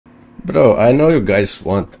Bro, I know you guys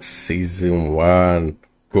want season 1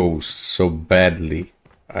 Ghost so badly.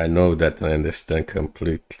 I know that, I understand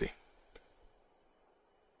completely.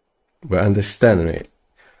 But understand me.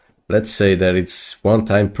 Let's say that it's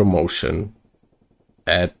one-time promotion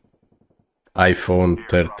at iPhone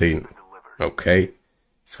 13. Okay?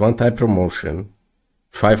 It's one-time promotion,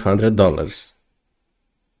 $500.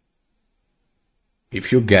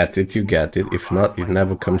 If you get it, you get it. If not, it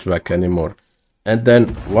never comes back anymore. And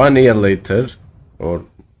then 1 year later, or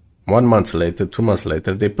 1 month later, 2 months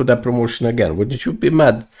later, they put that promotion again. Wouldn't you be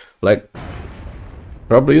mad? Like,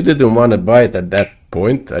 probably you didn't want to buy it at that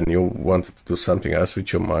point and you wanted to do something else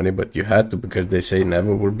with your money, but you had to because they say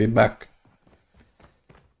never will be back.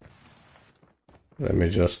 Let me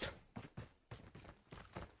just...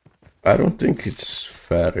 I don't think it's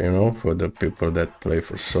fair, you know, for the people that play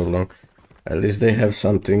for so long. At least they have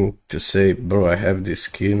something to say, bro, I have this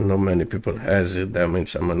skin, not many people has it, that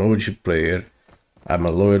means I'm an OG player, I'm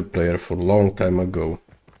a loyal player for a long time ago,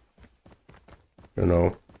 you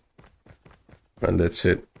know, and that's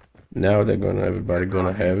it. Now they're gonna, everybody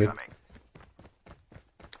gonna have it.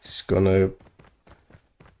 It's gonna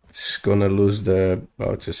lose the,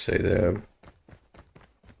 how to say,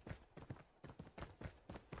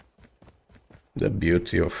 the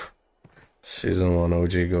beauty of Season 1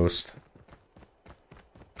 OG Ghost.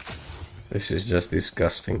 This is just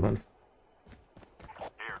disgusting, man.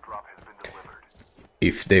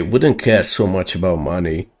 If they wouldn't care so much about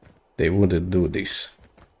money, they wouldn't do this.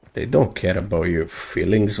 They don't care about your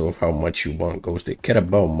feelings or how much you want Ghost. They care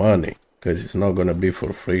about money, because it's not gonna be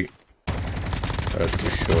for free. That's for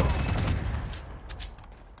sure.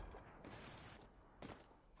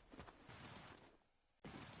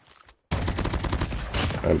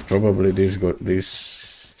 And probably this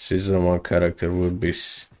Season 1 character will be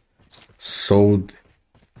sold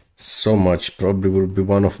so much, probably will be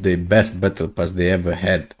one of the best battle pass they ever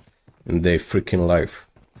had in their freaking life.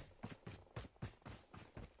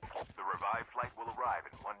 The revived flight will arrive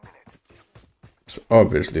in 1 minute. So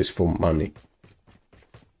obviously it's for money.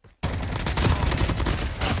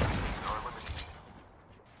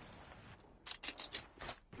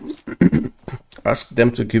 Ask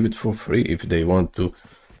them to give it for free if they want to,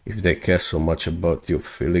 if they care so much about your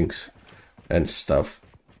feelings and stuff.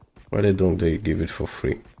 Why don't they give it for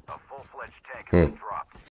free? A full-fledged tank has been